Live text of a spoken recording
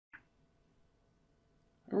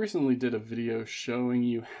I recently did a video showing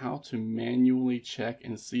you how to manually check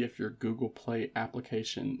and see if your Google Play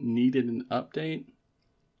application needed an update,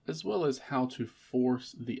 as well as how to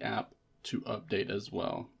force the app to update as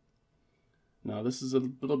well. Now, this is a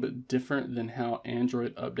little bit different than how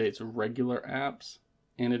Android updates regular apps,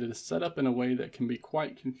 and it is set up in a way that can be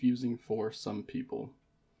quite confusing for some people.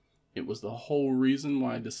 It was the whole reason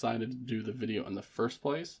why I decided to do the video in the first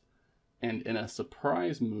place, and in a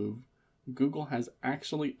surprise move, Google has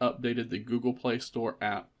actually updated the Google Play Store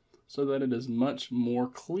app so that it is much more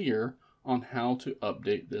clear on how to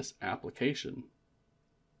update this application.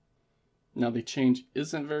 Now, the change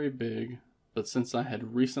isn't very big, but since I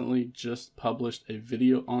had recently just published a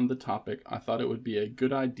video on the topic, I thought it would be a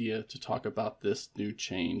good idea to talk about this new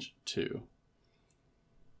change too.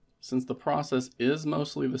 Since the process is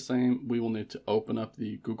mostly the same, we will need to open up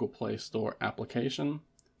the Google Play Store application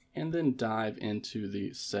and then dive into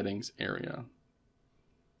the settings area.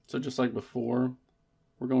 So just like before,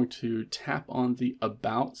 we're going to tap on the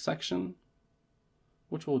About section,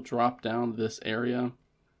 which will drop down this area,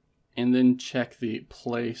 and then check the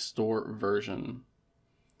Play Store version.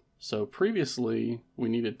 So previously, we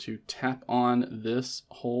needed to tap on this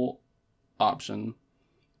whole option,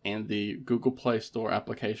 and the Google Play Store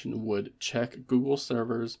application would check Google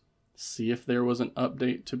servers, see if there was an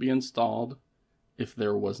update to be installed. If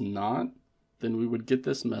there was not, then we would get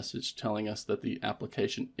this message telling us that the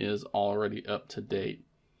application is already up to date.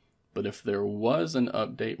 But if there was an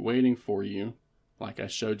update waiting for you, like I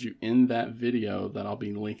showed you in that video that I'll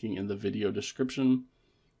be linking in the video description,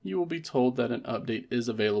 you will be told that an update is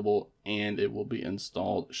available and it will be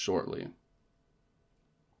installed shortly.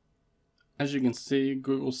 As you can see,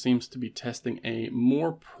 Google seems to be testing a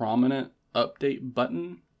more prominent update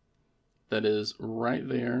button that is right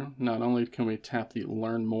there. Not only can we tap the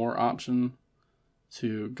Learn More option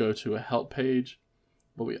to go to a help page,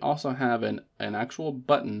 but we also have an actual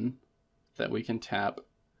button that we can tap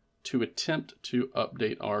to attempt to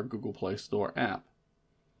update our Google Play Store app.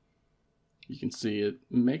 You can see it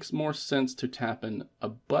makes more sense to tap in a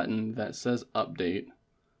button that says update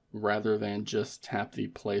rather than just tap the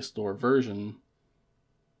Play Store version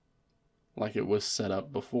like it was set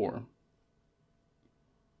up before.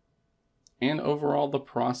 And overall, the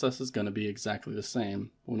process is going to be exactly the same.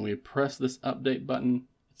 When we press this update button,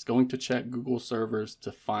 it's going to check Google servers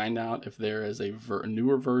to find out if there is a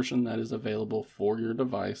newer version that is available for your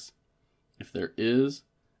device. If there is,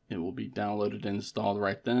 it will be downloaded and installed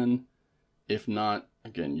right then. If not,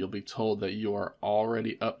 again, you'll be told that you are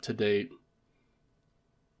already up to date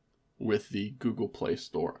with the Google Play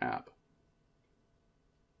Store app.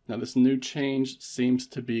 Now, this new change seems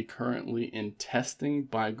to be currently in testing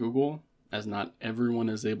by Google, as not everyone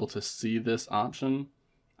is able to see this option.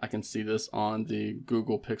 I can see this on the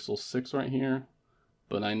Google Pixel 6 right here,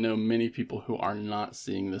 but I know many people who are not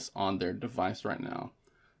seeing this on their device right now.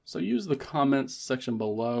 So use the comments section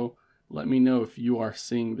below. Let me know if you are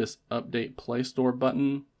seeing this Update Play Store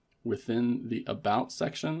button within the About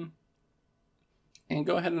section. And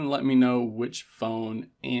go ahead and let me know which phone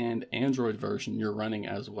and Android version you're running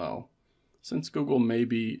as well. Since Google may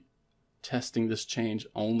be testing this change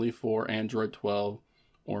only for Android 12,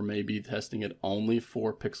 or maybe testing it only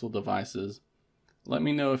for Pixel devices, let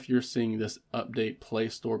me know if you're seeing this Update Play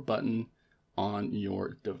Store button on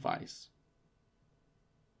your device.